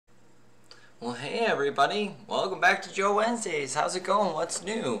Well, hey everybody, welcome back to Joe Wednesdays. How's it going? What's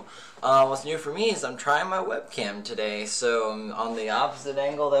new? What's new for me is I'm trying my webcam today, so I'm on the opposite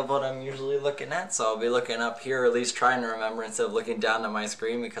angle of what I'm usually looking at, so I'll be looking up here, or at least trying to remember instead of looking down at my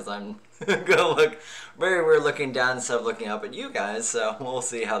screen, because I'm gonna look very weird looking down instead of looking up at you guys, so we'll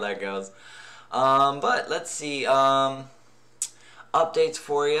see how that goes. But let's see, updates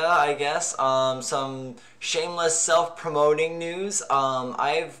for you, I guess. Some shameless self-promoting news.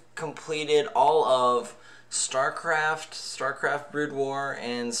 I've completed all of StarCraft Brood War,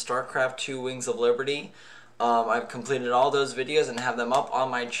 and StarCraft 2 Wings of Liberty. I've completed all those videos and have them up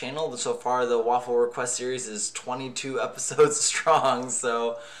on my channel. So far, the Waffle Request series is 22 episodes strong,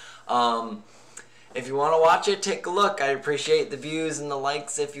 so if you want to watch it, take a look. I appreciate the views and the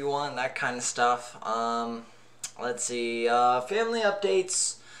likes if you want, that kind of stuff. Let's see, family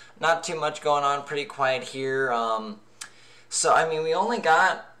updates, not too much going on, pretty quiet here. So, I mean, we only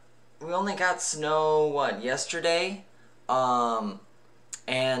got snow, what, yesterday? And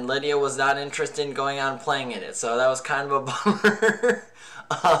Lydia was not interested in going out and playing in it, so that was kind of a bummer.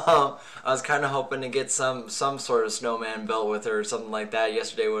 I was kind of hoping to get some sort of snowman built with her or something like that.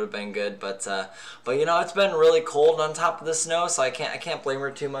 Yesterday would have been good, but you know, it's been really cold on top of the snow, so I can't blame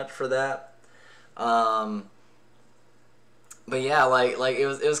her too much for that. But yeah, like it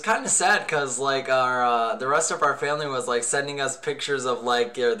was kind of sad, because like our the rest of our family was like sending us pictures of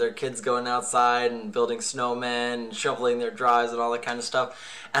like their kids going outside and building snowmen and shoveling their drives and all that kind of stuff.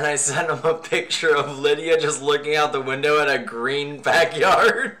 And I sent them a picture of Lydia just looking out the window at a green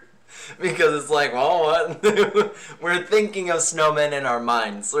backyard because it's like, well, what? We're thinking of snowmen in our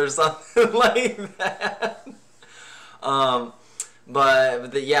minds or something like that.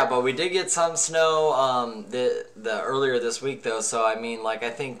 But we did get some snow the earlier this week though. So I mean, like, I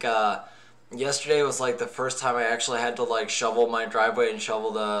think yesterday was like the first time I actually had to like shovel my driveway and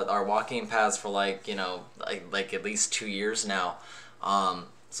shovel our walking paths for like, you know, like at least 2 years now.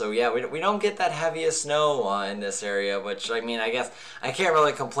 So yeah, we don't get that heavy of snow in this area, which, I mean, I guess I can't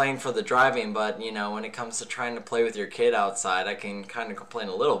really complain for the driving, but you know, when it comes to trying to play with your kid outside, I can kind of complain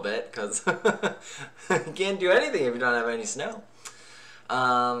a little bit, because you can't do anything if you don't have any snow.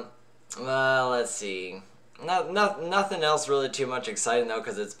 Well, let's see. Nothing else really too much exciting though,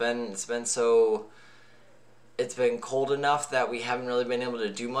 because it's been cold enough that we haven't really been able to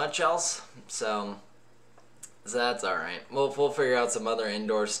do much else. So that's all right. We'll figure out some other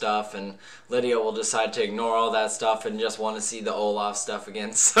indoor stuff, and Lydia will decide to ignore all that stuff and just want to see the Olaf stuff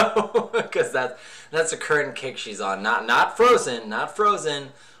again. So because that's the current kick she's on. Not Frozen.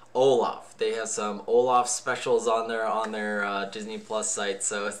 Olaf. They have some Olaf specials on their Disney Plus site,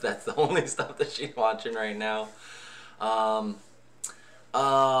 so that's the only stuff that she's watching right now.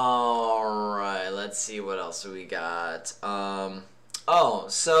 Alright, let's see what else we got.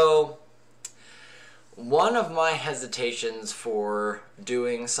 So one of my hesitations for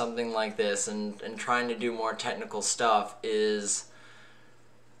doing something like this and trying to do more technical stuff is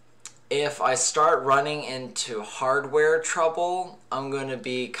if I start running into hardware trouble, I'm going to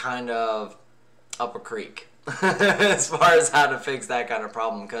be kind of up a creek as far as how to fix that kind of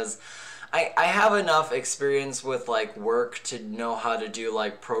problem, because I have enough experience with like work to know how to do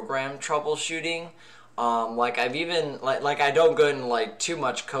like program troubleshooting. Like I've even like I don't go into like too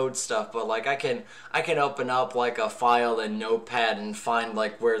much code stuff, but like I can open up like a file in Notepad and find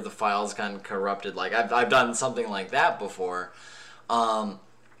like where the file's kind of corrupted. Like I've done something like that before.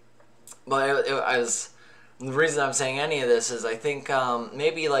 But the reason I'm saying any of this is I think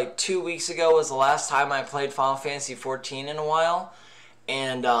maybe like 2 weeks ago was the last time I played Final Fantasy XIV in a while,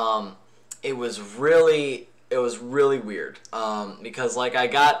 and it was really weird because like I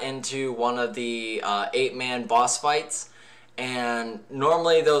got into one of the 8-man boss fights, and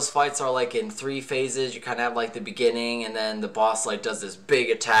normally those fights are like in 3 phases. You kind of have like the beginning, and then the boss like does this big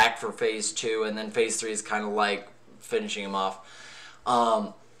attack for phase 2, and then phase 3 is kind of like finishing him off.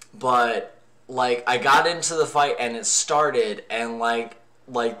 But like I got into the fight and it started, and like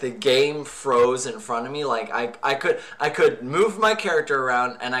the game froze in front of me. Like I could move my character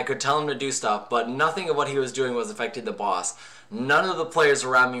around and I could tell him to do stuff, but nothing of what he was doing was affecting the boss. None of the players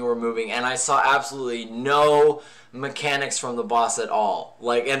around me were moving, and I saw absolutely no mechanics from the boss at all.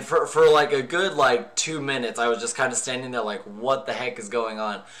 Like, and for like a good like 2 minutes I was just kind of standing there like, what the heck is going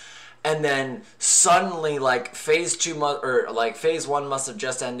on? And then suddenly, like, phase 1 must have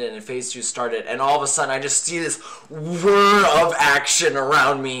just ended and phase 2 started, and all of a sudden I just see this whir of action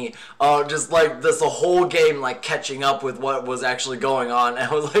around me, just like this, the whole game like catching up with what was actually going on, and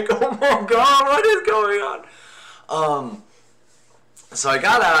I was like, oh my god, what is going on? So I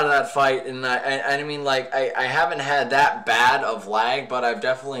got out of that fight, and I mean, like, I haven't had that bad of lag, but I've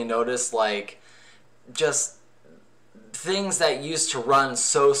definitely noticed, like, just things that used to run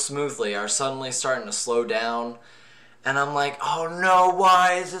so smoothly are suddenly starting to slow down. And I'm like, oh no,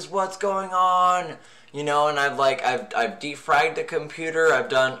 why is this what's going on? You know, and I've defragged the computer. I've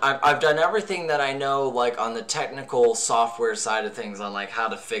done everything that I know, like, on the technical software side of things, on like how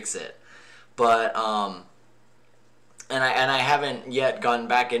to fix it. But and I haven't yet gone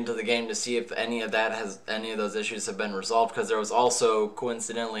back into the game to see if any of those issues have been resolved, because there was also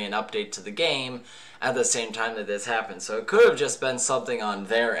coincidentally an update to the game at the same time that this happened. So it could have just been something on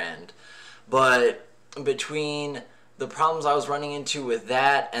their end. But between the problems I was running into with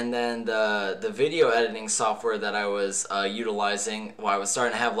that, and then the video editing software that I was utilizing, I was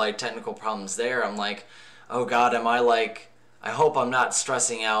starting to have like technical problems there. I'm like, oh god, I hope I'm not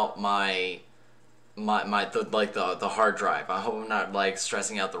stressing out the hard drive. I hope I'm not like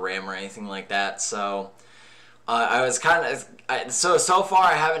stressing out the RAM or anything like that. So I was kind of so far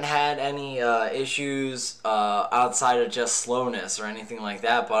I haven't had any issues outside of just slowness or anything like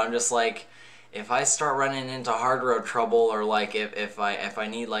that. But I'm just like, if I start running into hardware trouble, or like if I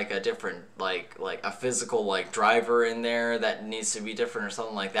need like a different like a physical like driver in there that needs to be different or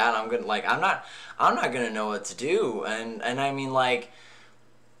something like that, I'm not gonna know what to do. And I mean, like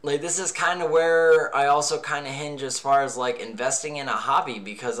this is kind of where I also kind of hinge as far as like investing in a hobby,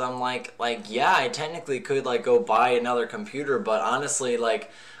 because I'm like yeah, I technically could like go buy another computer, but honestly,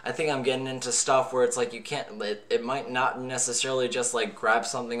 like, I think I'm getting into stuff where it's like you can't, it might not necessarily just like grab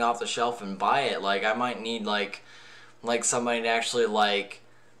something off the shelf and buy it. Like, I might need like somebody to actually like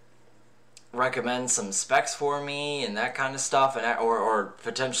recommend some specs for me and that kind of stuff, and or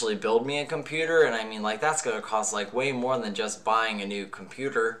potentially build me a computer. And I mean, like, that's gonna cost like way more than just buying a new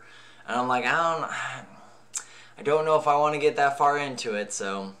computer. And I'm like, I don't know if I want to get that far into it.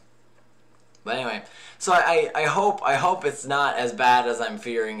 So, but anyway, so I hope it's not as bad as I'm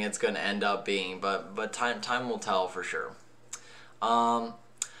fearing it's gonna end up being. But time will tell for sure.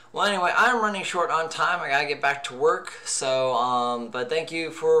 Well, anyway, I'm running short on time. I gotta get back to work. So, but thank you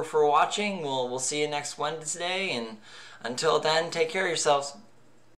for watching. We'll see you next Wednesday, and until then, take care of yourselves.